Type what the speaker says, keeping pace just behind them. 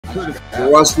So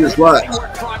watch this, watch.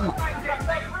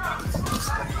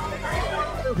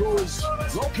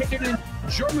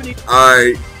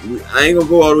 Alright, I ain't gonna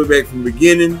go all the way back from the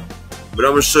beginning, but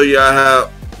I'm gonna show you how.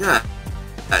 God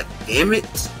damn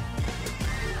it.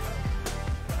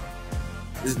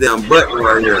 This damn button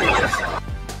right here.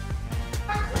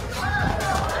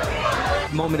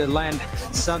 Moment to land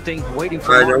something, waiting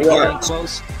for right, to get in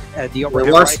close at the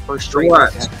overhead right first straight.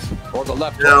 Or the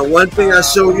left. Now, one thing I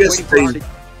showed yesterday,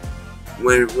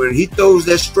 when he throws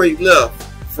that straight left,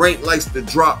 Frank likes to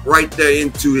drop right there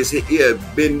into his head. Yeah,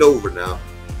 bend over now.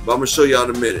 But I'm gonna show y'all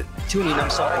in a minute. Tuning, I'm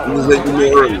sorry. I'm gonna let you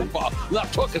know early.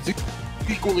 Left hook is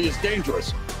equally as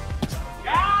dangerous.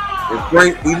 And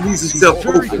Frank, he leaves himself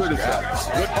open.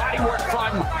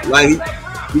 Like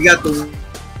he got the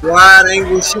wide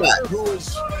angle shot.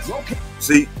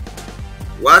 See,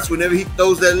 watch whenever he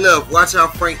throws that left. Watch how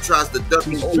Frank tries to duck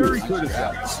his foot.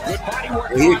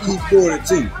 And he'll keep doing it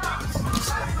too.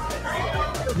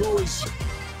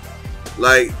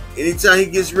 Like anytime he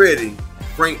gets ready,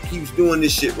 Frank keeps doing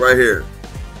this shit right here.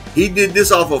 He did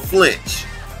this off a flinch.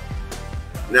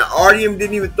 Now Artyom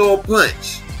didn't even throw a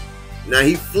punch. Now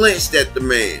he flinched at the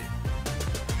man.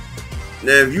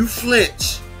 Now if you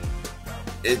flinch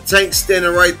and Tank's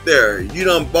standing right there, you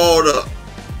done balled up.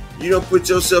 You done put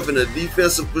yourself in a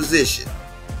defensive position.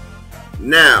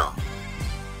 Now,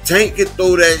 Tank can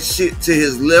throw that shit to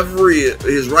his left rib,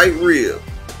 his right rib.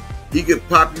 He could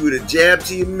pop you with a jab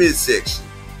to your midsection.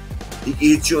 He can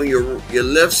hit you on your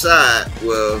left side.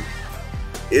 Well,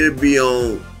 it'll be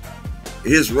on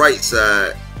his right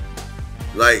side.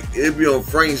 Like, it'll be on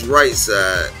Frank's right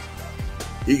side.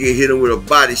 He can hit him with a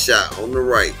body shot on the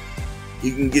right.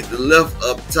 He can get the left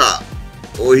up top,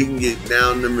 or he can get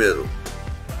down the middle.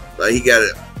 Like, he got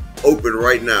it open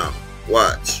right now.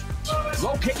 Watch.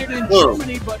 Located in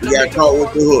Germany, but he got caught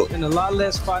with the hook. And a lot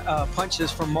less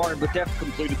punches from Martin, but that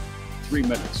completed 3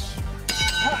 minutes.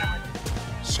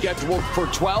 Scheduled for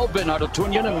 12, and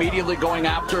Attcks immediately going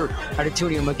after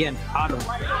Attcks again. Otto.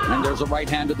 And there's a right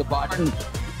hand at the bottom.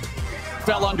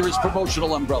 Fell under his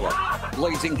promotional umbrella.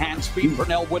 Blazing hand speed for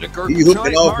Nell Whitaker. He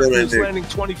hooking off on that there. Landing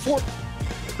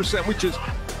 24%, which is.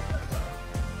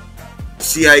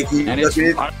 See how he keeps ducking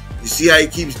it? You see how he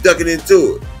keeps ducking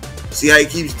into it? See how he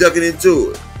keeps ducking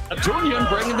into it? Attcks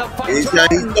bringing the fight. Anytime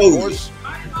he throws it.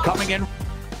 Coming in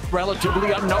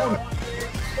relatively unknown.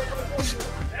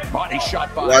 Body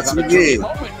shot by watch him again.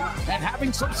 And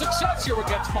having some success here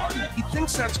against Martin. He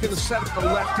thinks that's going to set up the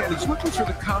left hand. He's looking for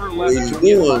the counter left. What he's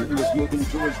doing. Martin was moving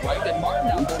to his right, and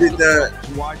Martin he did that.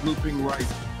 Wide looping right.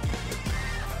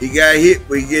 He got hit,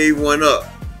 but he gave one up.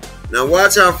 Now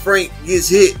watch how Frank gets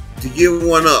hit to give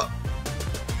one up.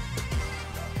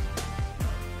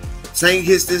 Tank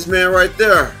hits this man right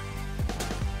there.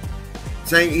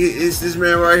 Tank hits this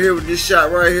man right here with this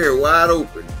shot right here, wide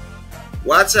open.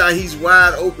 Watch how he's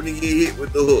wide open to get hit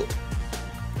with the hook.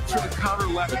 To the counter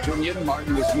left. Attcks,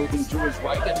 Martin was moving to his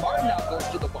right, and Martin now goes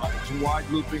to the bottom. Wide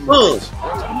looping right.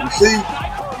 You see?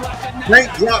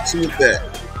 Tank drops with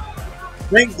that.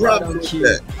 Tank drops with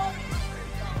that.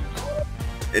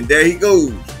 And there he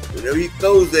goes. Whenever he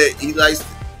throws that, he likes to,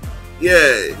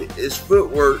 yeah, his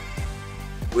footwork.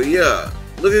 But yeah,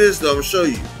 look at this though, I'm gonna show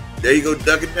you. There you go,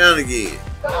 duck it down again.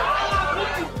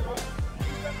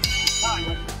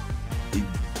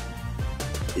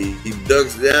 He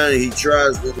ducks down and he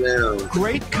tries to down.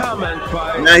 Great comment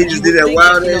by. Now he just did that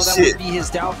wild ass shit. That would be his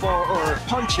downfall, or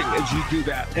punching as you do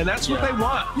that, and that's what they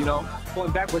want, you know.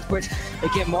 Going backwards, but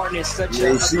again, Martin is such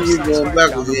a. See you going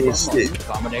backwards in his stick.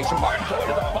 Combination, Martin going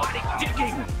to the body,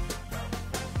 digging.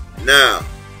 Now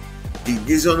he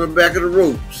gets on the back of the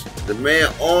ropes. The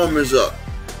man's arm is up.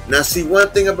 Now see, one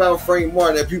thing about Frank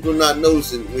Martin that people are not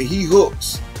noticing, when he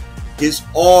hooks, his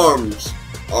arms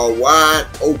are wide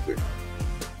open.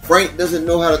 Frank doesn't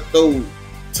know how to throw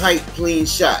tight, clean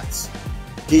shots.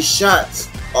 His shots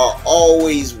are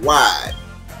always wide.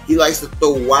 He likes to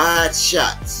throw wide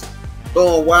shots.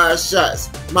 Throwing wide shots.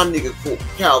 My nigga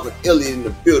Calvin Elliott in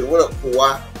the building. What up,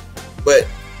 Kawhi? But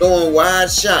throwing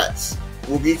wide shots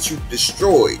will get you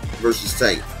destroyed versus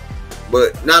Tank.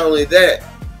 But not only that,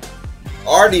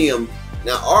 Artyom.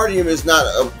 Now Artyom is not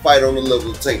a fighter on the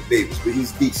level of Tank Davis, but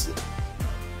he's decent.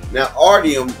 Now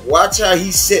Artyom, watch how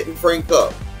he's setting Frank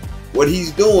up. What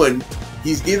he's doing,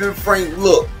 he's giving Frank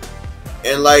look,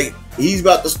 and like he's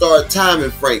about to start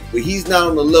timing Frank, but he's not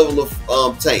on the level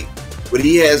of Tank, but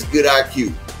he has good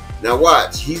IQ. Now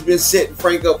watch, he's been setting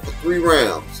Frank up for 3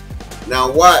 rounds. Now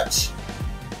watch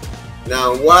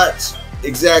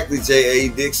exactly, J.A.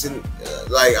 Dixon.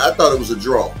 Like I thought it was a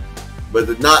draw, but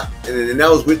the knock, and that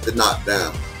was with the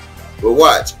knockdown. But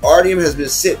watch, Artyom has been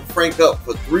setting Frank up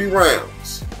for 3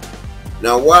 rounds.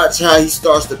 Now watch how he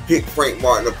starts to pick Frank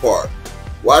Martin apart.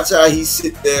 Watch how he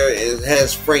sit there and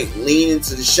has Frank lean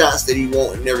into the shots that he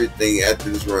want and everything after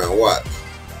this round. Watch.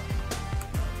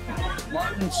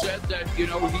 Martin said that, you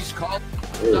know, he's called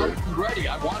out and ready.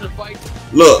 I want to fight.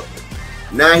 Look,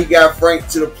 now he got Frank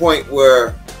to the point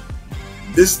where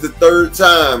this is the third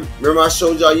time. Remember I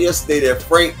showed y'all yesterday that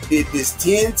Frank did this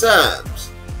 10 times.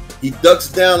 He ducks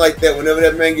down like that whenever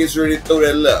that man gets ready to throw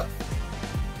that left.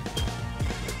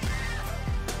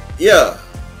 Yeah.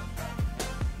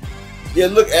 Yeah,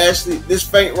 look, Ashley, this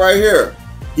feint right here.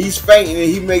 He's feinting and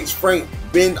he makes Frank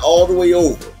bend all the way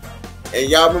over. And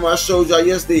y'all remember I showed y'all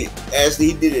yesterday, Ashley,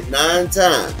 he did it 9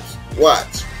 times.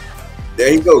 Watch.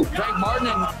 There he goes. Frank Martin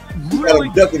He got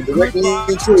him ducking directly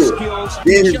into it.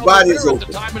 Then his body is open.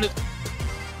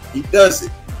 He does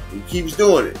it. He keeps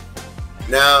doing it.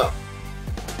 Now,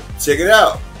 check it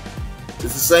out. It's the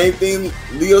same thing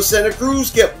Leo Santa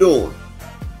Cruz kept doing.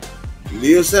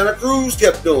 Leo Santa Cruz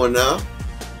kept doing now.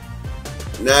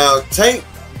 Now, Tank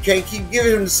can't keep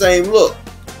giving him the same look.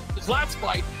 His last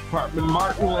fight.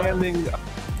 Martin landing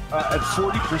at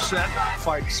 40%.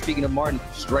 Fight. Speaking of Martin,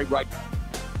 Straight right.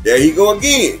 There he go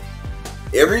again.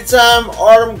 Every time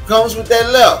Artem comes with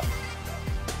that left.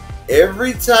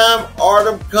 Every time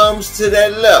Artem comes to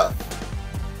that left.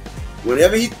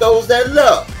 Whenever he throws that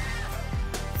left,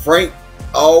 Frank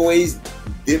always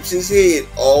dips his head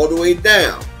all the way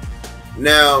down.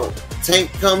 Now,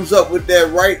 Tank comes up with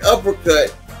that right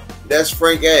uppercut. That's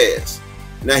Frank ass.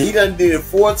 Now, he done did it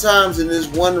 4 times in this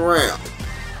one round.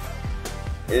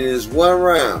 In this one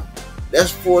round.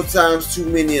 That's 4 times too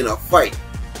many in a fight.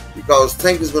 Because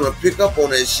Tank is going to pick up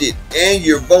on that shit. And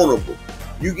you're vulnerable.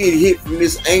 You get hit from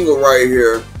this angle right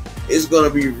here. It's going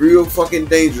to be real fucking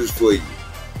dangerous for you.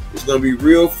 It's going to be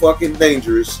real fucking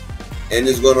dangerous. And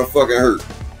it's going to fucking hurt.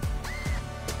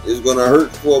 It's going to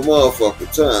hurt for a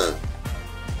motherfucker time.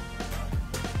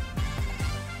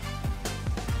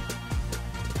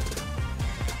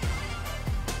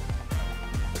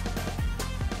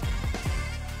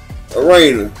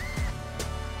 Arena.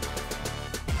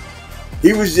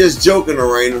 He was just joking,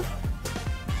 Arena.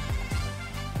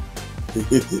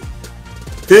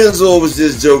 Pennzoil was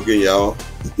just joking, y'all.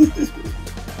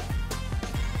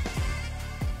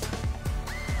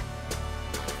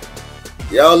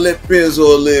 Y'all let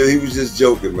Pennzoil live. He was just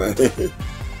joking, man.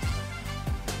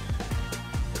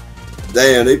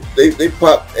 Damn, they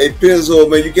pop. Hey, Pennzoil,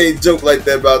 man, you can't joke like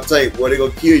that about Tank, boy. They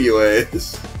gonna kill your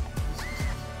ass.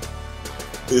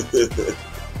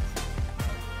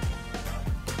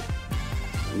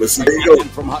 But see, there you go.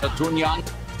 From Haratunyan,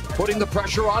 putting the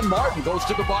pressure on Martin, goes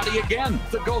to the body again.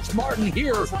 The Ghost Martin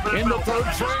here in the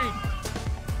 3rd frame.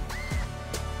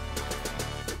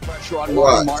 Pressure on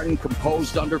Martin. Martin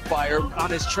composed under fire. on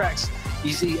his tracks.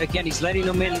 Again, he's letting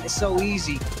him in. It's so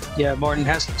easy. Yeah, Martin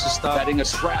has to stop. Setting a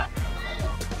trap.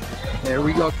 There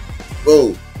we go.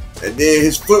 Boom. And then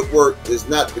his footwork is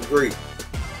not the great.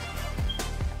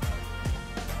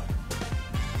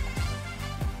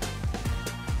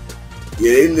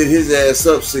 Yeah, they lit his ass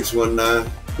up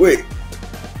 619. Quick.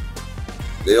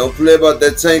 They don't play about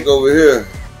that Tank over here.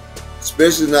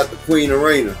 Especially not the Queen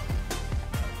Arena.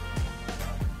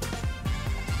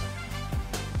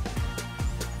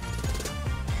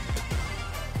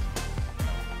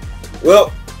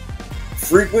 Well,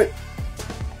 frequent.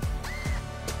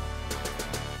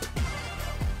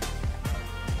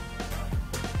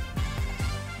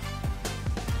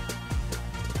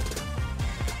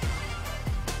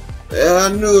 Yeah, I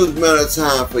knew it was a matter of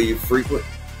time for you, frequent.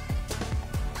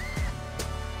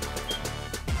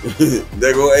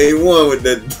 There go A1 with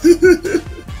that.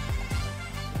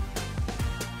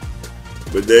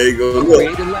 But there you go.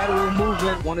 Created lateral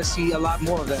movement. Want to see a lot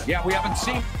more of that. Yeah, we haven't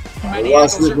seen many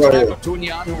angles since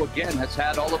Haratunyan, who again has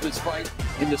had all of his fight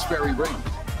in this very ring.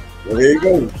 Well, here he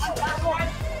goes.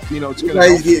 You know, it's going to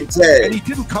he's getting tagged. And he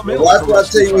didn't come in. Watch what I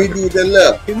tell you what he do with that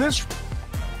left. In this.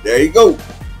 There you go.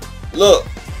 Look.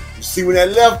 You see when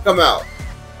that left come out.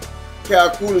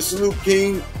 Calcula salute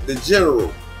King, the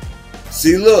general.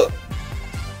 See, look.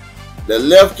 The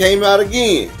left came out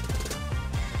again.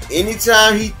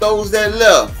 Anytime he throws that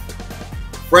left,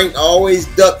 Frank always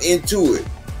duck into it.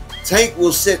 Tank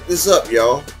will set this up,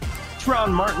 y'all.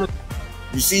 Round Martin.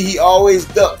 You see, he always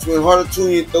ducks when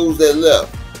Haratunyan throws that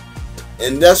left.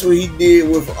 And that's what he did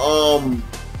with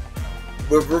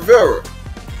Rivera.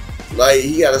 Like,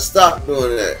 he got to stop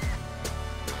doing that.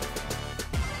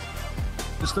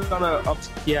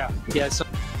 Yeah. So.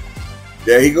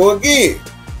 There he go again.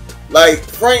 Like,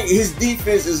 Frank, his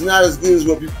defense is not as good as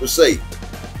what people say.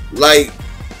 Like,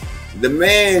 the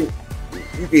man,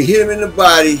 you can hit him in the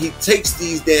body. He takes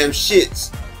these damn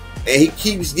shits. and he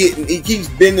keeps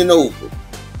bending over.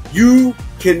 You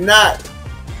cannot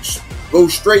go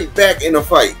straight back in a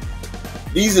fight.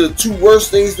 These are the two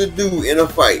worst things to do in a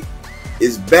fight: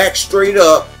 is back straight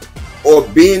up or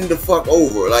bend the fuck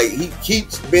over. Like, he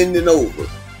keeps bending over,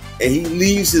 and he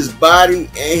leaves his body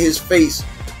and his face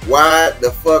wide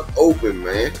the fuck open,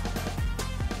 man.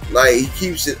 Like, he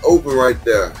keeps it open right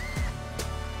there.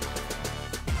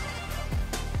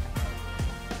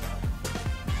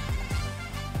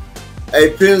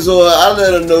 Hey, Penzo, I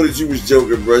let her know that you was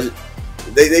joking, bro.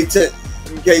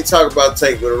 You can't talk about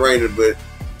Tank with a Rainer, but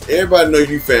everybody know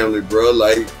you family, bro.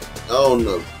 Like, I don't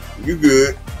know. You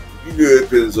good,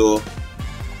 Penzo.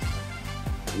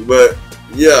 But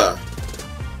yeah.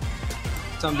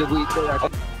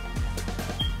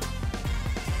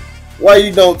 Why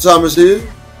you don't, Thomas Hill?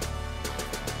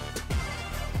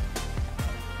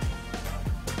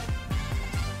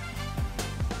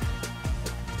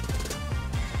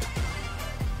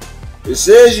 It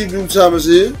says you do, Thomas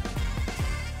Hill.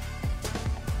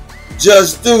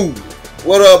 Just do.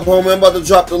 What up, homie? I'm about to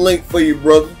drop the link for you,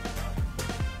 brother.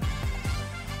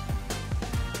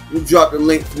 You drop the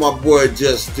link for my boy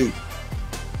Just Do.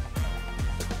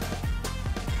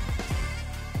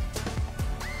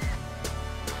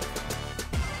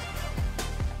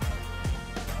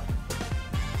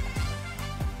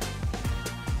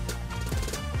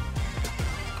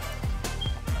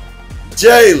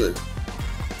 Jalen,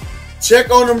 check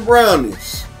on them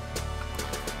brownies.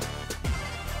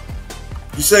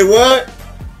 You say what?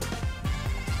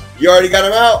 You already got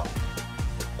them out?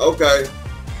 Okay.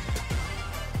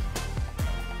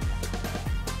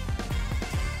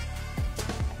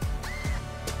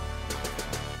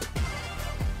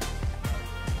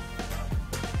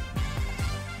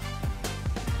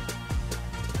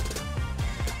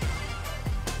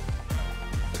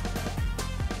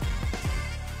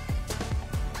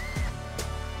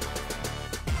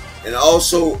 And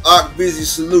also, Ock Busy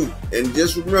salute. And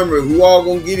just remember, who all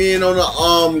gonna get in on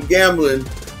the gambling,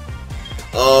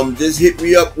 just hit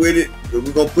me up with it. We're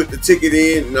gonna put the ticket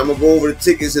in, and I'm gonna go over the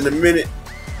tickets in a minute.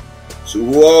 So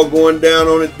who all going down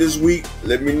on it this week,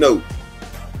 let me know.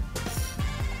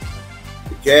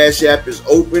 The Cash App is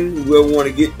open. Whoever want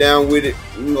to get down with it,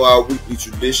 you know our weekly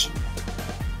tradition.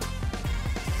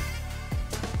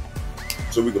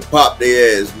 So we can pop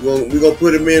their ass. We're gonna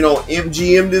put them in on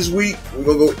MGM this week. We're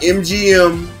gonna go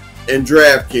MGM and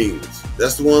DraftKings.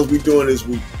 That's the ones we're doing this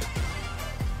week.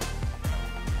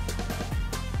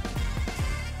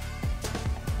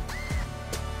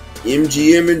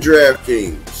 MGM and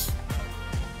DraftKings.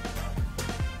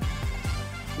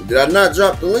 Did I not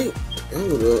drop the link?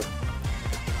 Hold up.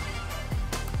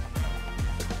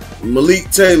 Malik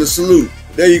Taylor, salute.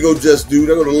 There you go, Just Do.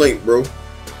 There go the link, bro.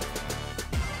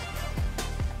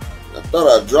 I thought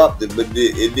I dropped it, but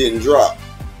it didn't drop.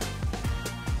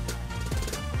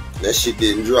 That shit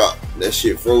didn't drop. That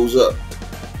shit froze up.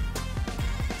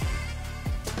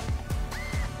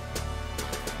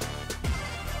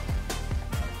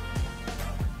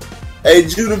 Hey,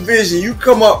 Judah Vision, you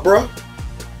come up, bro.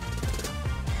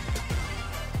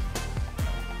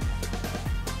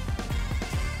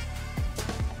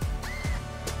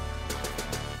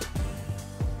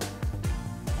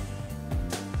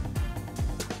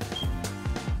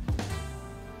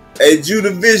 Hey, Judah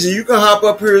Vision, you can hop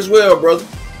up here as well, brother.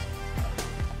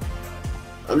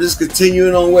 I'm just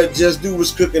continuing on what Just Do was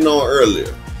cooking on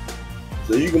earlier.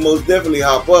 So you can most definitely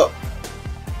hop up.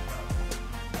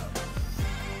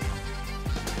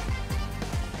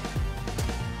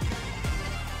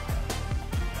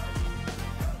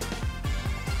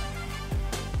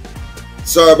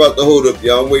 Sorry about the hold up,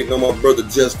 y'all. I'm waiting on my brother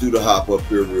Just Do to hop up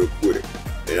here real quick.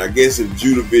 And I guess if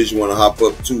Judah Vision want to hop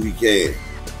up too, he can.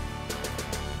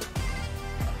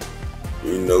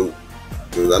 You know,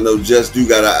 because I know Just Do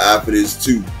got an eye for this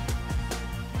too.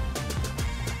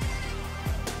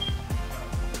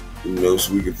 You know,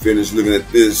 so we can finish looking at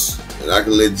this, and I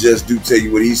can let Just Do tell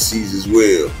you what he sees as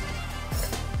well.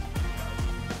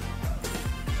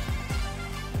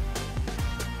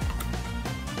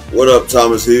 What up,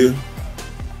 Thomas Hill?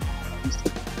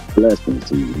 Blessings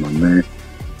to you, my man.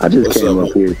 I just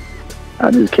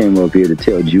came up here to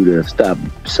tell Judah to stop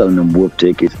selling them whoop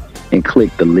tickets and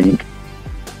click the link.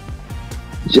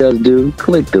 Just Do,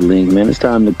 click the link, man. It's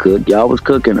time to cook. Y'all was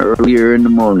cooking earlier in the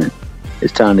morning.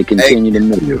 It's time to continue the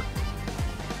meal.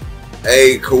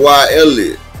 Hey, Kawhi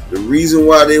Elliott, the reason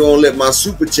why they won't let my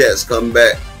super chats come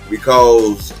back,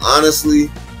 because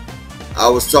honestly, I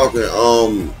was talking,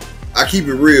 I keep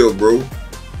it real, bro.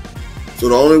 So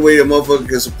the only way a motherfucker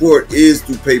can support is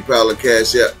through PayPal or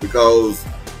Cash App, because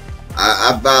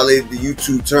I violated the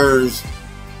YouTube terms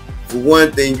for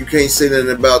one thing, you can't say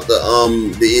nothing about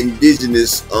the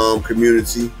indigenous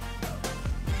community,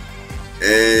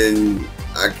 and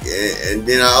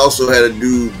then I also had a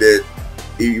dude that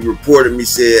he reported me,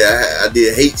 said I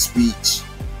did hate speech,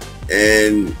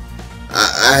 and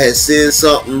I had said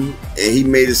something, and he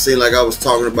made it seem like I was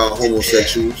talking about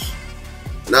homosexuals.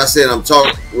 Not saying I'm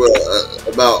talking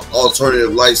about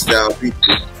alternative lifestyle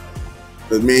people,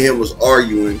 because me and him was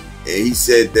arguing, and he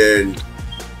said that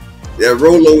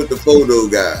Rolo with the photo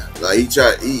guy, like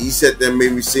he said that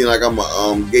made me seem like I'm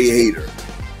a gay hater,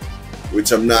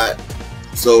 which I'm not.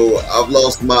 So I've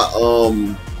lost my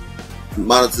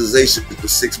monetization for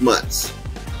 6 months.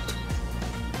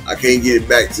 I can't get it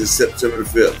back to September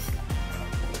 5th.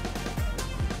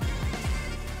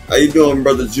 How you doing,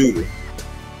 brother Judah?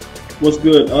 What's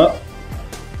good, up?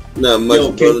 Not much,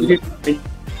 Yo, brother.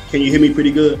 Can you hear me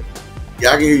pretty good? Yeah,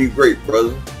 I can hear you great,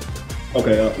 brother.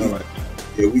 Okay, all right.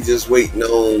 Yeah, we just waiting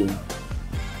on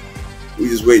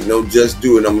Just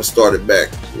Do It. I'm gonna start it back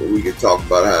so we can talk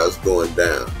about how it's going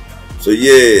down. So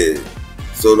yeah,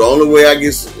 so the only way I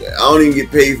don't even get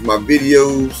paid for my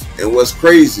videos. And what's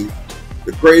crazy,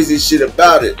 the craziest shit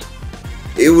about it,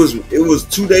 it was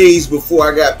 2 days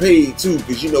before I got paid too,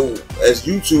 because you know, as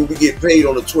YouTube we get paid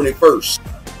on the 21st.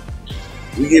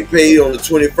 We get paid on the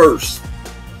 21st,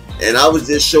 and I was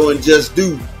just showing Just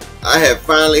Do. I had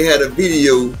finally had a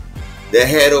video that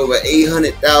had over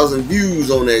 800,000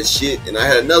 views on that shit, and I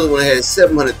had another one that had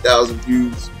 700,000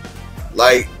 views.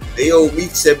 Like, they owed me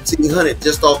 $1,700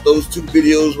 just off those 2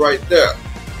 videos right there.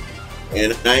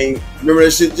 And I ain't remember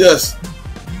that shit. Just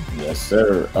yes,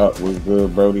 sir. Up was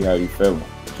good, Brody. How you feeling?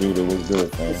 Judah was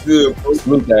good, fam. it's good, bro.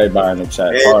 Salute to everybody in the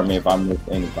chat. And Pardon me if I missed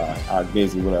anybody. I'm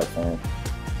busy. What up, fam?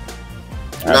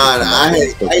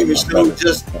 I even showed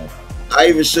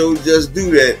Just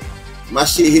Do that my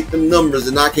shit hit them numbers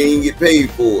and I can't even get paid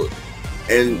for it.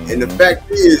 And the fact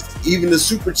is, even the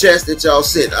super chats that y'all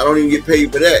sent, I don't even get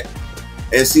paid for that.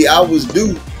 And see, I was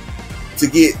due to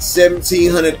get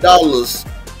 $1,700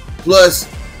 plus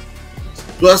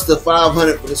the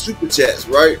 $500 for the super chats,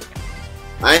 right?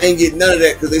 I ain't get none of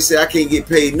that because they say I can't get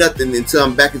paid nothing until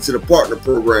I'm back into the partner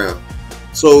program.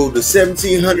 So the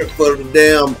 $1,700 for the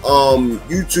damn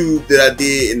YouTube that I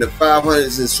did and the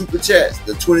 $500 in super chats,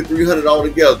 the $2,300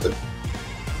 altogether,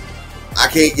 I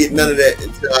can't get none of that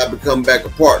until I become back a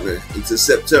partner until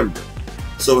September.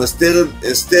 So instead of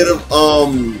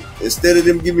them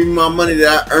giving me my money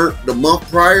that I earned the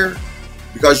month prior,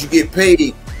 because you get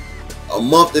paid a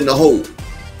month in the hole.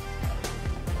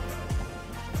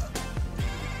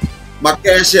 My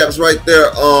Cash App's right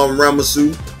there,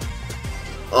 Ramasu.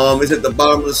 It's at the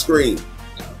bottom of the screen.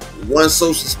 One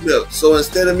Social Smith. So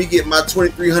instead of me getting my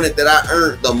 $2,300 that I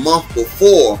earned the month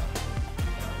before,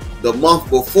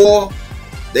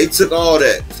 they took all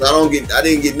that. So I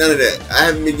didn't get none of that. I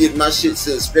haven't been getting my shit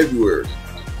since February.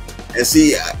 And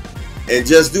see, and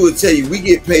Just Do It tell you, we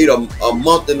get paid a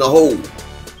month in the hole.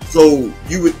 So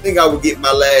you would think I would get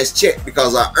my last check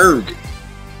because I earned it.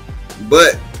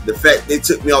 But the fact they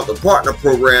took me off the partner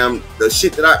program, the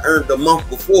shit that I earned the month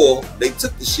before, they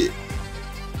took the shit.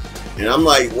 And I'm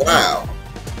like, wow.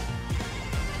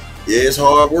 Yeah, it's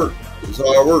hard work. It's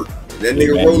hard work. And that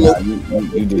nigga Rolo.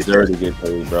 You deserve to get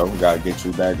paid, bro. We gotta get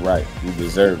you back right. You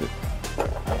deserve it.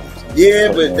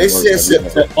 Yeah, but they said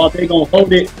September. Are they gonna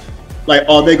hold it? Like,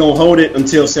 are they gonna hold it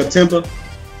until September?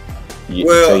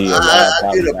 Well,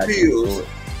 I did appeals.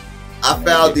 I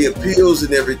filed the appeals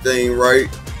and everything, right?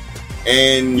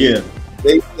 And yeah,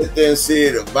 they sit there and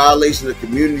said a violation of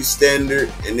community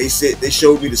standard, and they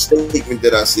showed me the statement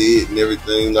that I said and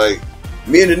everything. Like,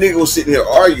 me and the nigga was sitting here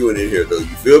arguing in here, though. You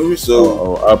feel me?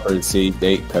 So upper see,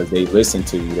 because they listen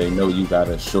to you, they know you got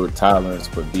a short tolerance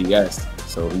for BS.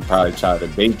 So he probably tried to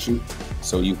bait you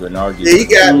so you can argue. Yeah, he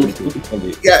got me.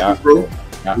 He got me, bro.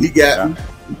 He got me.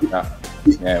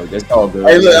 Yeah, that's all good.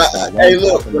 Hey,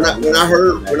 look. When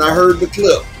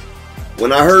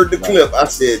I heard the clip, I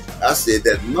said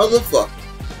that motherfucker.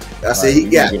 I said he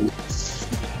got me.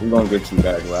 We gonna get you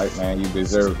back, right, man? You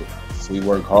deserve it. We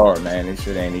work hard, man. This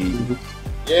shit ain't easy.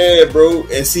 Yeah, bro.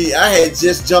 And see, I had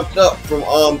just jumped up from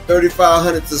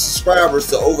 3,500 to subscribers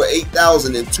to over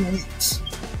 8,000 in 2 weeks,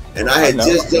 and I had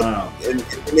just jumped, and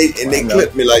they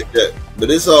clipped me like that.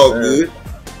 But it's all good.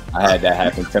 I had that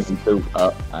happen to me too.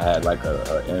 I had like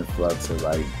a influx of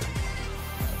like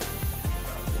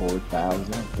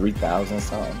 4,000, 3,000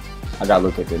 something. I gotta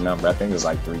look at the number. I think it was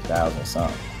like 3,000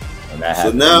 something. And that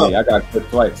happened to me. I got clipped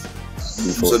twice.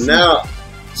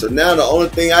 So now the only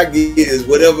thing I get is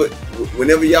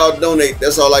whenever y'all donate,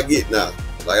 that's all I get now.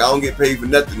 Like, I don't get paid for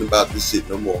nothing about this shit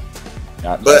no more.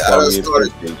 But I done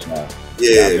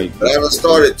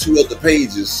started 2 other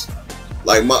pages.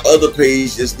 Like my other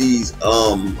page just needs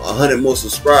 100 more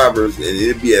subscribers, and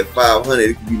it'll be at 500.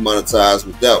 It can be monetized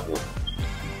with that one.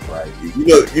 Right. You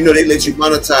know they let you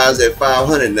monetize at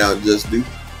 500 now. Just do.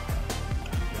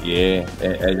 Yeah,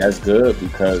 and that's good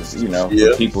because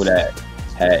for people that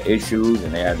had issues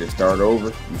and they had to start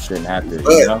over, you shouldn't have to.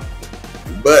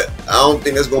 But I don't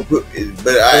think that's gonna put.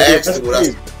 But I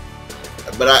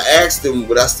asked them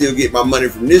would I still get my money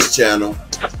from this channel,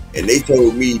 and they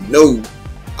told me no,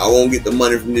 I won't get the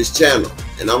money from this channel.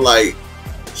 And I'm like,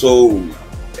 so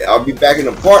I'll be back in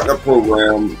the partner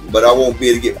program, but I won't be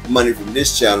able to get money from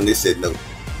this channel. And they said no.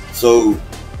 So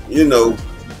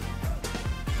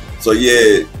so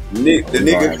yeah, the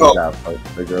nigga called.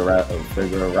 Figure a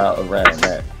route around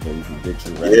that so we can get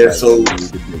you right. Yeah, so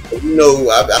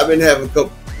I've been having a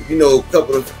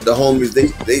couple of the homies.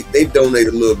 They donate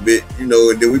a little bit, and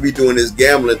then we be doing this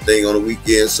gambling thing on the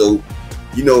weekend. So,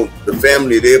 the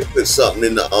family they'll put something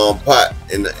in the pot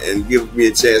and give me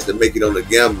a chance to make it on the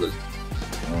gambling.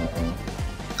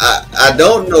 I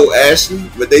don't know, Ashley,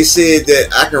 but they said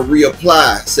that I can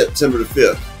reapply September the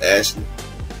 5th, Ashley.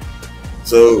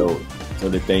 So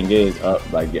the thing is,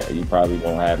 you probably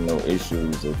won't have no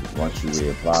issues once you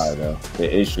reapply. Though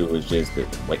the issue is just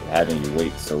having you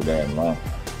wait so damn long.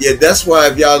 Yeah, that's why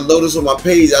if y'all notice on my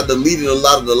page, I deleted a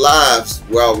lot of the lives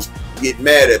where I was getting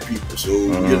mad at people. So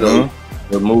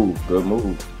good move.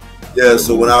 Yeah,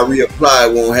 so when I reapply, I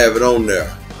won't have it on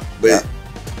there. But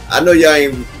I know y'all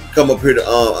ain't come up here to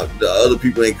the other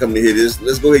people ain't coming to hear this.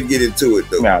 Let's go ahead and get into it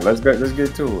though. Nah, let's get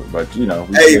to it. But we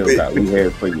here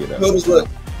for you though. Notice what?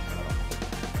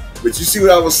 But you see what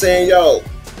I was saying, y'all?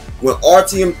 When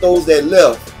RTM throws that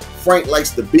left, Frank likes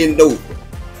to bend over.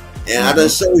 And I done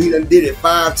showed he done did it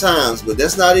 5 times, but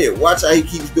that's not it. Watch how he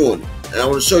keeps doing it. And I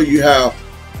want to show you how,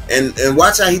 and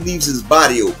watch how he leaves his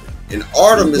body open. And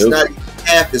Artem is not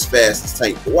half as fast as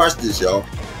Tank. But watch this, y'all.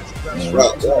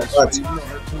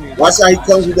 Watch how he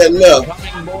comes with that left.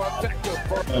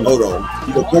 Hold on.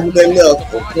 He gonna come with that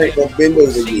left, and Frank gonna bend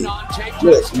over again.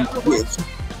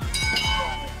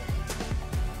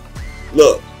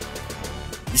 Look.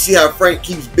 You see how Frank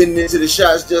keeps bending into the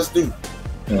shots, just do.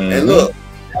 And look,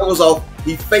 that was off.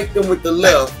 He faked him with the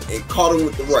left and caught him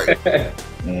with the right.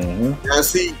 Now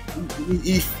see,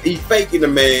 he faking the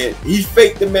man. He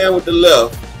faked the man with the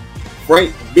left.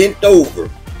 Frank bent over,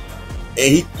 and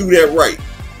he threw that right.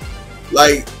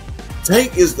 Like,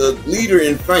 Tank is the leader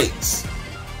in feints.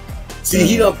 See,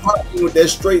 he done popped him with that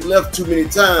straight left too many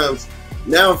times.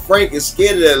 Now Frank is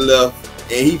scared of that left,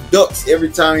 and he ducks every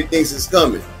time he thinks it's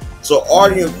coming. So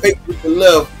Artie faked with the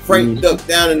left, Frank ducked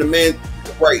down, and the man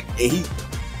right,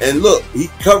 and look, he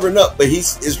covering up, but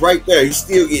it's right there. He's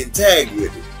still getting tagged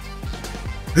with it.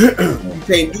 You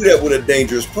can't do that with a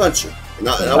dangerous puncher. And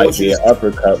I might be an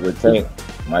uppercut with Tank.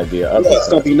 Might be an uppercut. It's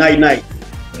gonna be night.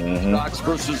 It's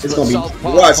gonna be.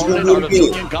 Watch, he's gonna do it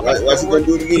again. Watch, he's gonna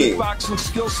do it again. Boxing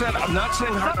skill set. I'm not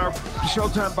saying on our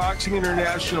Showtime Boxing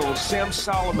International, Sam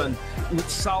Solomon with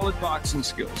solid boxing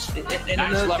skills. And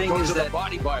another thing is that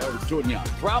body by Ortuña.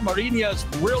 Raul Marinas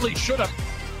really should have.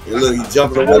 And look, he's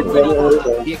jumping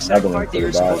away. the exact fight that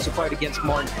you're supposed to fight against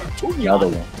Martin. Another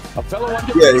one. A fellow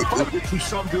under Who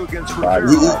some do against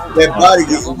that body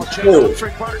getting destroyed.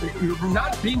 You're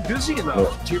not being busy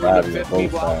enough to benefit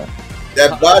people.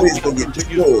 That body's gonna get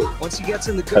destroyed. Once he gets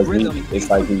in the good rhythm, it's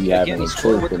like he having a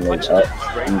choice to make up,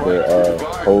 either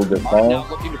hold the phone.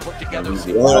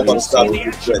 I'm gonna stop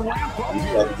with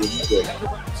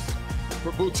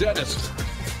for Boots Ennis.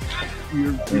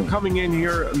 You're coming in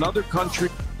here, another country.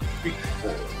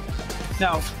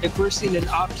 now if we're seeing an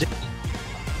object,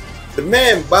 the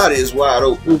man's body is wide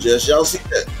open. Just y'all see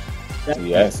that?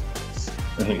 Yes.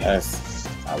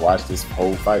 I watched this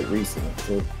whole fight recently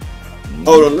too.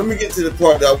 Hold on, let me get to the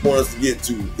part that I want us to get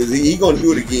to, because he gonna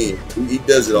do it again. He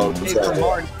does it all the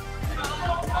time.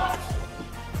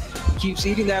 Keeps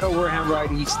eating that overhand right.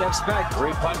 He steps back.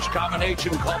 Great punch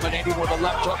combination, culminating with a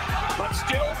left hook, but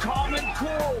still calm and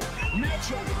cool.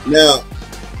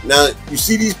 Now you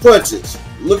see these punches.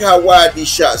 Look how wide these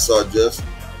shots are, Just.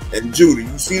 And Judy,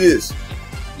 you see this?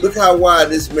 Look how wide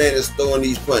this man is throwing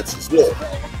these punches. Look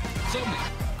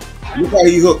how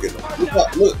he hooking them.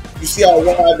 Look, you see how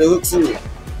wide the hooks are?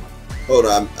 Hold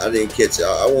on, I didn't catch it.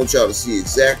 I want y'all to see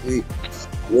exactly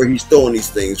where he's throwing these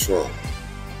things from.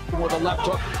 With a left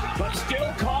hook, but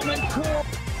still calm and cool.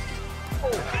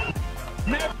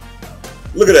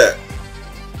 Look at that.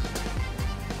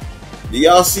 Do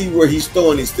y'all see where he's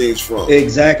throwing these things from?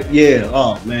 Exactly. Yeah.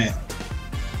 Oh man.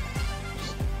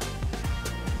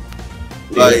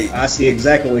 Like, I see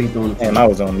exactly what he's doing. And I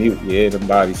was on mute. Yeah, the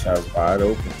body shots wide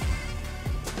open.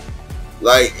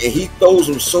 Like, and he throws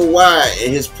them so wide,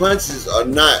 and his punches are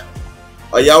not.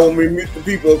 Y'all want me to mute the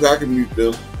people? Okay, I can mute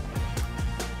them.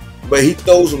 But he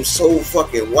throws them so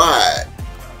fucking wide.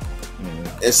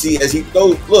 And see, as he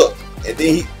throws, look, and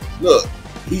then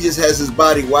he just has his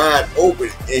body wide open,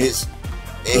 and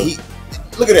he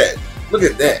look at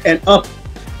that, and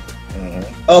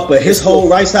his whole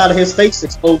right side of his face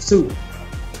exposed too.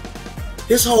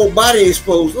 His whole body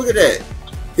exposed. Look at that.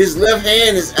 His left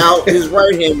hand is out. His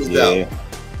right hand is out.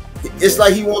 It's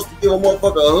like he wants to give a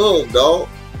motherfucker a hug, dog.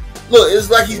 Look, it's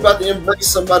like he's about to embrace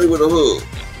somebody with a hug.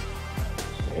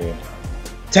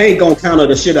 Tank gonna counter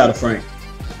the shit out of Frank.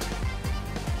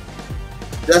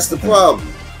 That's the problem.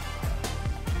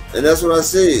 And that's what I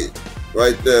said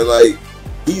right there. Like,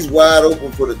 he's wide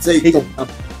open for the taking.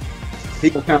 He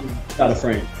gonna counter the shit out of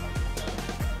Frank.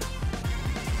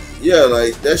 Yeah,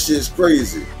 like, that shit's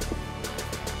crazy.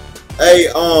 Hey,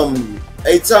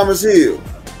 Thomas Hill,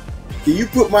 can you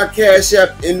put my Cash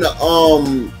App in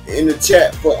the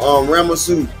chat for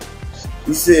Ramazu?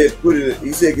 He said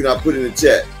can I put it in the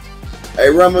chat? Hey,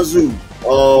 Ramazu,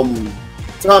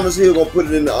 Thomas Hill gonna put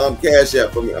it in the Cash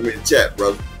App for me. I mean the chat,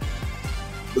 brother.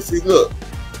 But see, look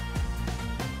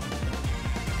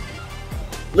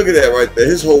at that right there.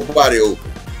 His whole body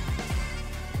open.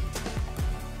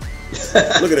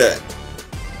 Look at that.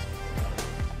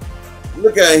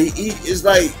 Look at it. He is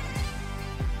like.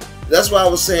 That's why I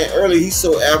was saying earlier. He's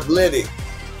so athletic.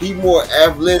 He's more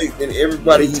athletic than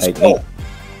everybody he's fought.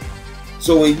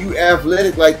 So when you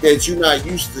athletic like that, you're not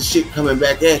used to shit coming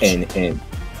back at you. And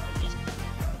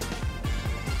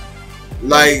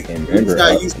like, remember,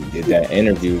 he did that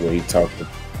interview where he talked.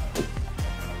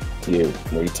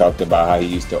 Where he talked about how he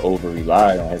used to over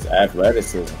rely on his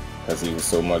athleticism because he was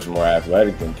so much more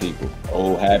athletic than people.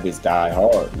 Old habits die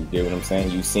hard. You get what I'm saying?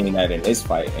 You seen that in his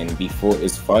fight, and before,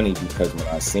 it's funny because when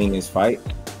I seen his fight,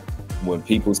 when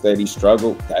people said he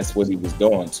struggled, that's what he was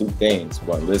doing. Two things: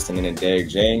 one, listening to Derrick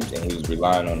James, and he was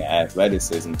relying on the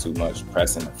athleticism too much,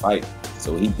 pressing the fight.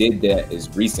 So he did that as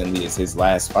recently as his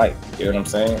last fight. You get what I'm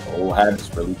saying? Old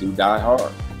habits really do die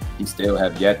hard. He still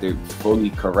have yet to fully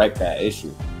correct that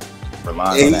issue.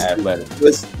 Relying on the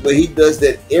athleticism. But he does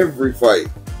that every fight.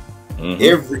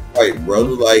 Every fight, brother.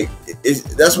 Like,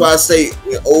 that's why I say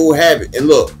old habit. And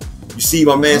look, you see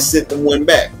my man sent them one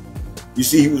back. You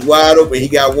see he was wide open. He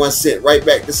got one sent right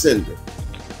back to sender.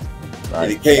 Right.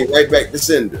 And it came right back to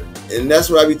sender. And that's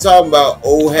what I be talking about.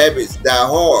 Old habits die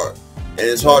hard. And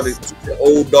it's hard to teach the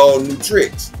old dog new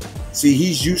tricks. See,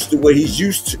 he's used to what he's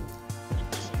used to.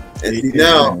 And see,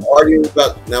 now Artie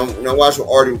about now watch when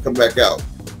Artie come back out.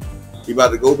 He about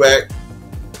to go back.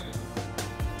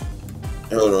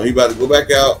 Hold on, he about to go back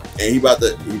out, and he about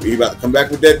to come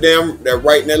back with that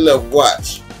right and that left.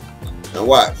 Watch, now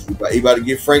watch. He about to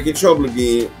get Frank in trouble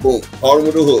again. Boom, caught him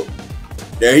with a hook.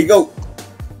 There he go.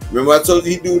 Remember I told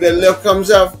you he do that left comes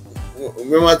out.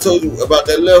 Remember I told you about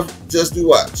that left. Just do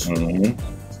watch.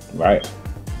 Right.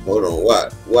 Hold on,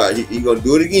 watch. He gonna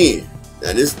do it again.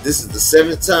 Now this is the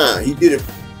 7th time he did it.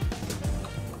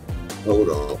 Hold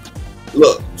on.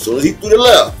 Look, as soon as he threw the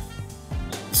left,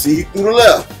 see he threw the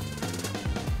left.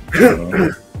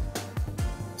 As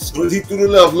soon as he threw the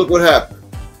left, look what happened.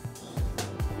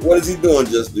 What is he doing,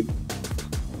 Justin?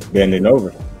 Bending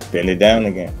over. Bend it down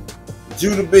again.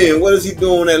 Judah Ben, what is he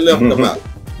doing when that left come out?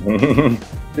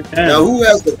 Now, who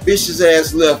has the vicious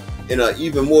ass left and an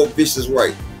even more vicious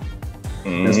right?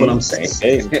 That's what I'm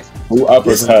saying. Who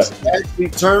uppercut? Actually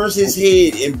turns his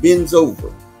head and bends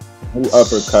over. Who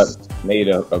uppercut made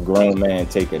a grown man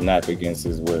take a nap against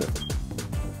his will?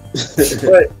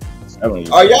 But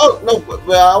are y'all but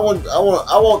I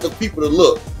want the people to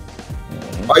look.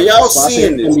 Are y'all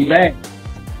seeing this?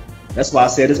 That's why I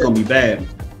said it's gonna be bad.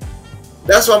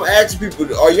 That's why I'm asking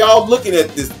people, are y'all looking at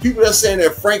this? People that saying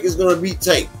that Frank is gonna beat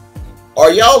Tank.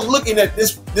 Are y'all looking at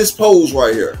this pose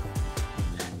right here?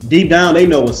 Deep down they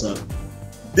know what's up.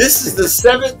 This is the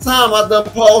 7th time I've done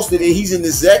paused it and he's in the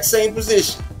exact same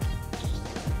position.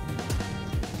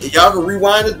 And y'all can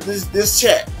rewind this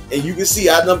chat. And you can see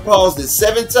I done paused it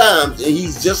 7 times and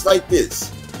he's just like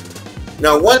this.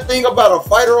 Now one thing about a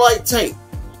fighter like Tank,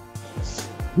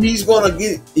 he's gonna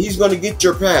get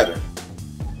your pattern.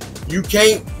 You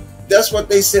can't, that's what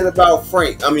they said about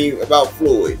about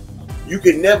Floyd. You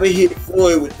can never hit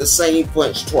Floyd with the same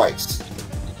punch twice.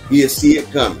 He'll see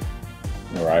it coming.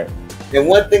 All right. And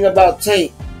one thing about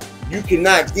Tank, you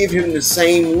cannot give him the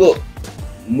same look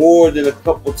more than a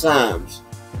couple times.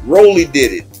 Rolly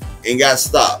did it and got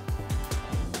stopped.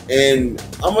 And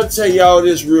I'm gonna tell y'all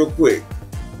this real quick.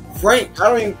 Frank, I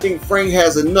don't even think Frank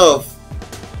has enough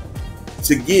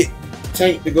to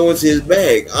Tank to go into his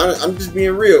bag. I'm just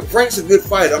being real. Frank's a good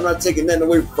fighter. I'm not taking nothing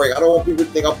away from Frank. I don't want people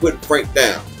to think I'm putting Frank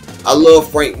down. I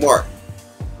love Frank Martin,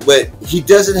 but he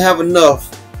doesn't have enough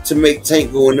to make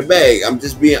Tank go in the bag. I'm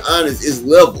just being honest. It's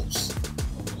levels.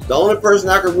 The only person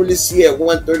I can really see at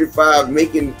 135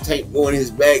 making Tank go in his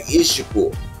bag is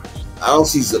Shakur. I don't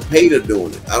see Zepeda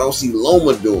doing it. I don't see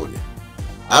Loma doing it.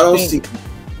 I don't see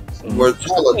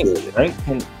Murtala doing it. Frank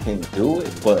can do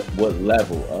it, but what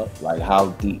level up? Like how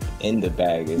deep in the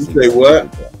bag is he? Say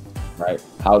what? Right?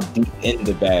 How deep in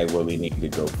the bag will he need to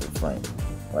go for Frank?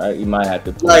 Right? You might have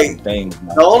to put like some things.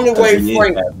 The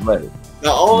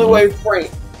only way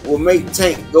Frank will make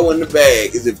Tank go in the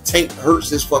bag is if Tank hurts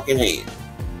his fucking hand.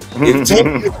 If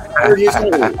Tank hurt his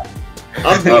hand,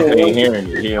 I'm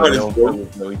being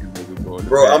honest,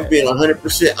 bro. I'm being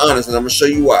 100% honest, and I'm gonna show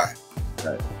you why.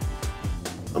 Right.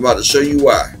 I'm about to show you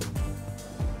why.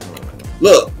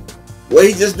 Look, what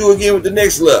he just do again with the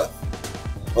next left.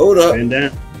 Hold up. And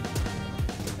down.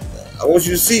 I want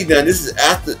you to see now. This is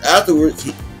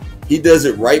afterwards. He does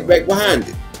it right back behind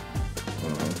it.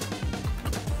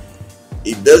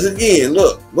 He does it again.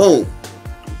 Look, boom.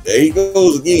 There he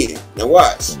goes again. Now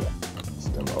watch.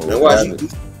 Now watch.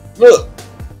 Look,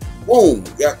 boom.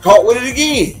 Got caught with it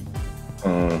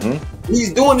again.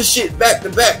 He's doing the shit back to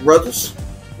back, brothers.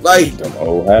 Like them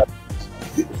old habits.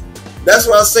 That's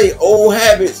why I say old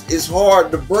habits is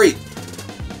hard to break.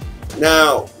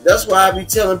 Now, that's why I be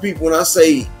telling people when I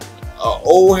say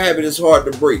old habit is hard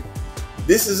to break.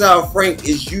 This is how Frank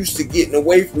is used to getting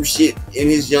away from shit in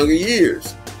his younger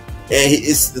years. And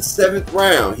it's the 7th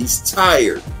round. He's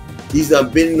tired. He's done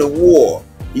been in the war.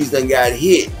 He's done got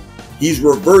hit. He's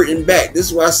reverting back. This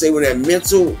is why I say when that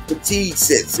mental fatigue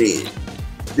sets in.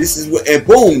 This is what, and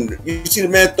boom, you see the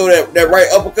man throw that right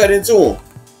uppercut into him.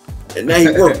 And now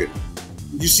he's working.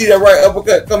 You see that right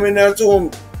uppercut coming down to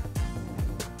him?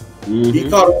 He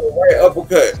caught him with a right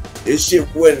uppercut. His shit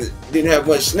didn't have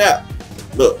much snap.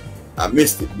 Look, I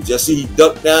missed it. But you see he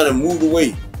ducked down and moved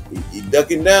away. He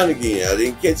ducking down again. I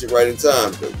didn't catch it right in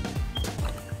time, though.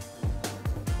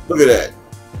 Look at that.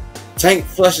 Tank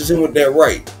flushes him with that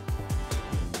right.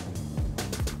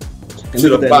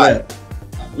 To the body.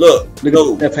 Look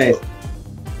at that hand.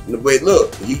 But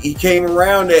look, he came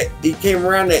around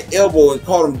that elbow and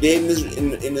caught him dead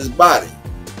in his body.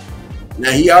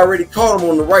 Now he already caught him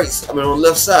on the on the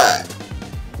left side.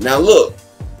 Now look,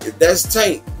 if that's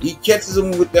Tank, he catches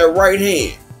him with that right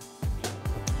hand.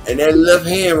 And that left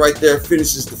hand right there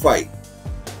finishes the fight.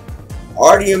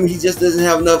 Artyom, he just doesn't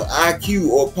have enough IQ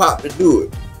or pop to do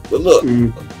it. But look,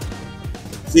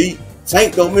 see,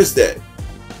 Tank don't miss that.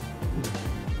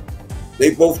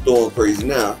 They both throwing crazy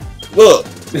now. Look,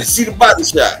 see the body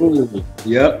shot.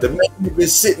 Yep. The man been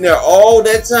sitting there all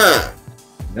that time.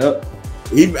 Yep.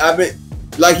 I been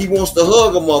like he wants to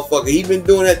hug a motherfucker. He been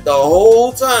doing that the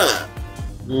whole time.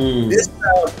 This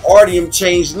time, Artyom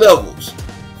changed levels.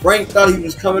 Frank thought he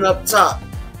was coming up top,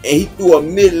 and he threw a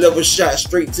mid-level shot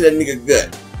straight to that nigga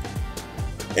gut,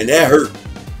 and that hurt.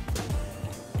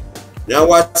 Now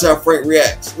watch how Frank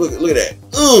reacts. Look at that.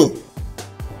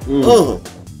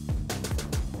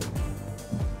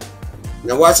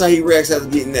 Now watch how he reacts after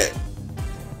getting that.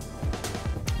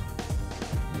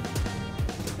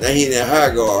 Now he in that high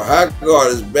guard. High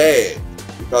guard is bad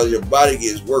because your body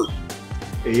gets worked.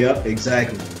 Yep,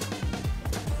 exactly.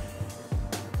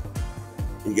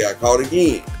 He got caught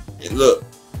again. And look,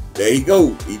 there he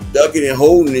go. He ducking and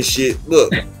holding this shit.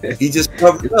 Look, he just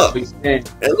covered up. And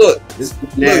look, he's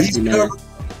covered.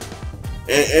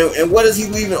 And what is he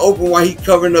leaving open while he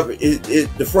covering up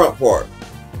the front part?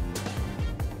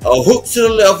 A hook to the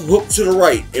left, hook to the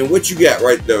right. And what you got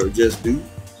right there, just dude?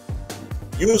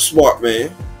 You a smart man.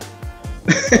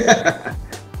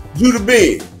 Do the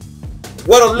bend.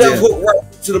 What a left hook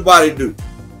right to the body do?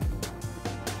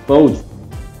 Both.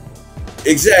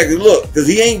 Exactly. Look, because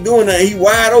he ain't doing that. He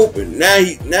wide open. Now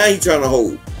he trying to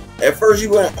hold. At first he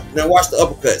went. Now watch the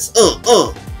uppercuts.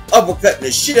 Uppercutting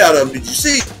the shit out of him. Did you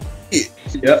see it?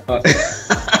 Yep.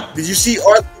 Did you see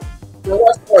Artyom? Now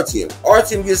watch Artyom.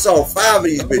 Artyom gets all 5 of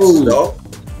these bitches, dog.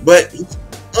 But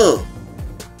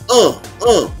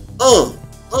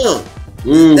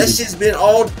that shit's been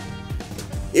all.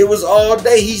 It was all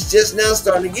day. He's just now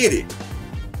starting to get it.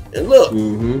 And look,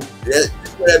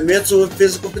 that mental and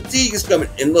physical fatigue is coming.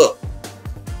 And look,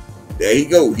 there he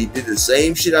go. He did the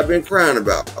same shit I've been crying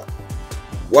about.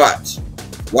 Watch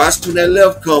when that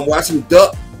left come. Watch him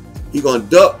duck. He gonna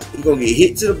duck. He gonna get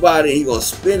hit to the body. And he gonna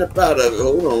spin up out of it.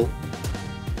 Hold on.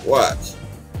 Watch.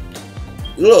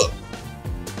 Look.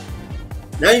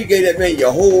 Now you gave that man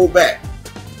your whole back.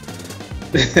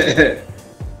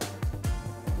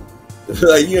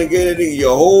 Like you gonna get that nigga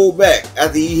your whole back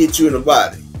after he hit you in the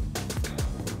body.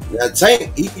 Now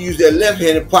Tank, he can use that left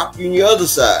hand and pop you in your other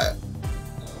side.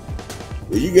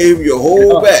 But you gave him your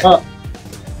whole back.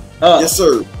 Yes,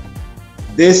 sir.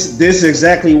 This is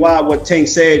exactly why what Tank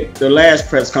said the last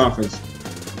press conference.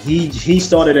 He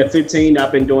started at 15.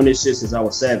 I've been doing this shit since I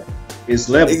was 7. It's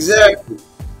level. Exactly.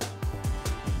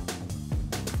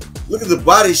 Look at the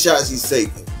body shots he's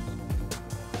taking.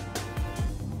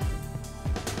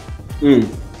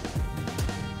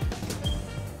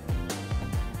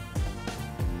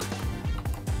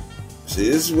 See,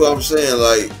 this is what I'm saying.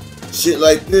 Like shit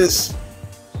like this.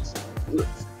 Look,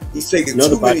 he's taking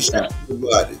too many shots to the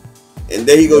body, and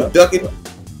there he go ducking.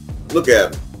 Look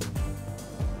at him.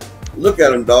 Look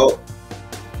at him, dog.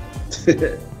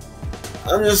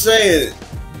 I'm just saying.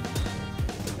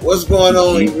 What's going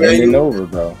on, He's bending over,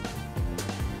 bro.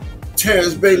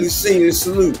 Terrence Bailey Sr.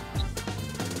 salute.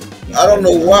 I don't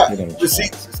know why.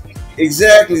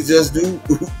 Exactly, just dude.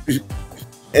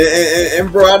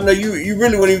 and bro, I know you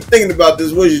really weren't even thinking about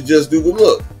this, was you, just dude? But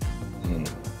look,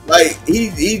 like he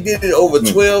did it over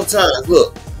 12 times.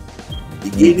 Look, he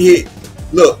getting hit.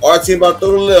 Look, RT about to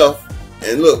throw the left,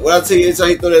 and look, when I tell you anytime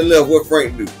he throw that left, what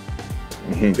Frank do?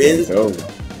 Bends over.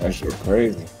 That shit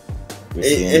crazy.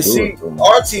 And see,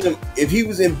 RT, if he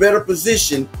was in better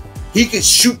position, he could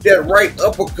shoot that right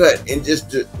uppercut and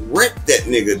just wreck that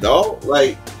nigga, dog.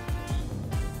 Like,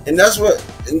 and that's what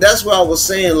I was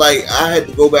saying. Like, I had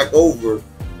to go back over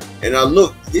and I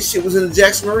looked. This shit was in the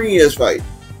Jackson Martinez fight.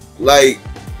 Like,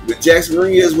 but Jackson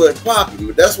Martinez wasn't popping.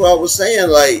 But that's what I was saying.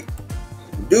 Like,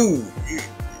 dude,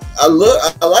 I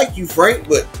like you, Frank,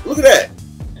 but look at that.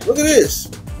 Look at this.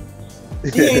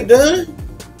 He ain't done.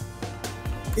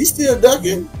 He's still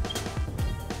ducking.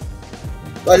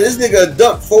 Like this nigga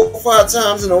ducked 4 or 5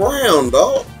 times in a round,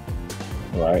 dog.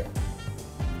 Right.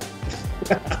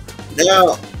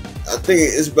 Now, I think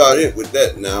it's about it with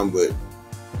that now, but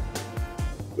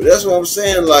that's what I'm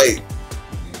saying. Like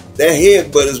that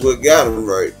headbutt is what got him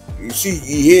right. You see,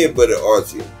 he headbutted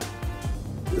RT.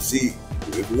 But see,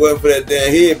 if it wasn't for that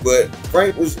damn headbutt,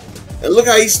 Frank was. And look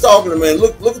how he's stalking him, man.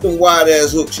 Look at them wide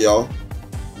ass hooks, y'all.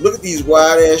 Look at these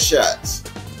wide ass shots.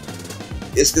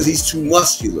 It's because he's too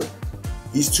muscular.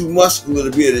 He's too muscular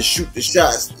to be able to shoot the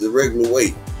shots the regular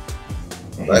way.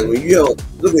 Like when you have,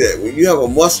 look at that. When you have a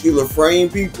muscular frame,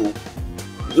 people,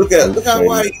 look how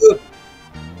wide he look.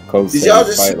 Did y'all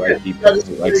just see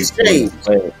this exchange?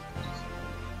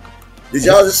 Did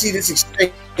y'all just see this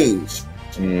exchange?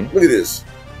 Look at this.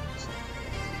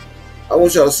 I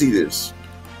want y'all to see this.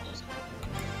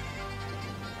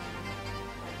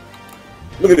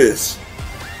 Look at this.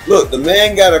 Look, the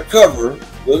man got a cover,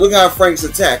 but look how Frank's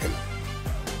attacking.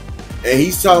 And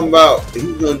he's talking about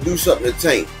he's going to do something to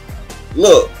Tank.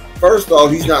 Look, first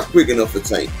off, he's not quick enough for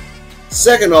Tank.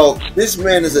 Second off, this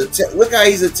man is look how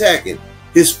he's attacking.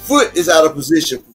 His foot is out of position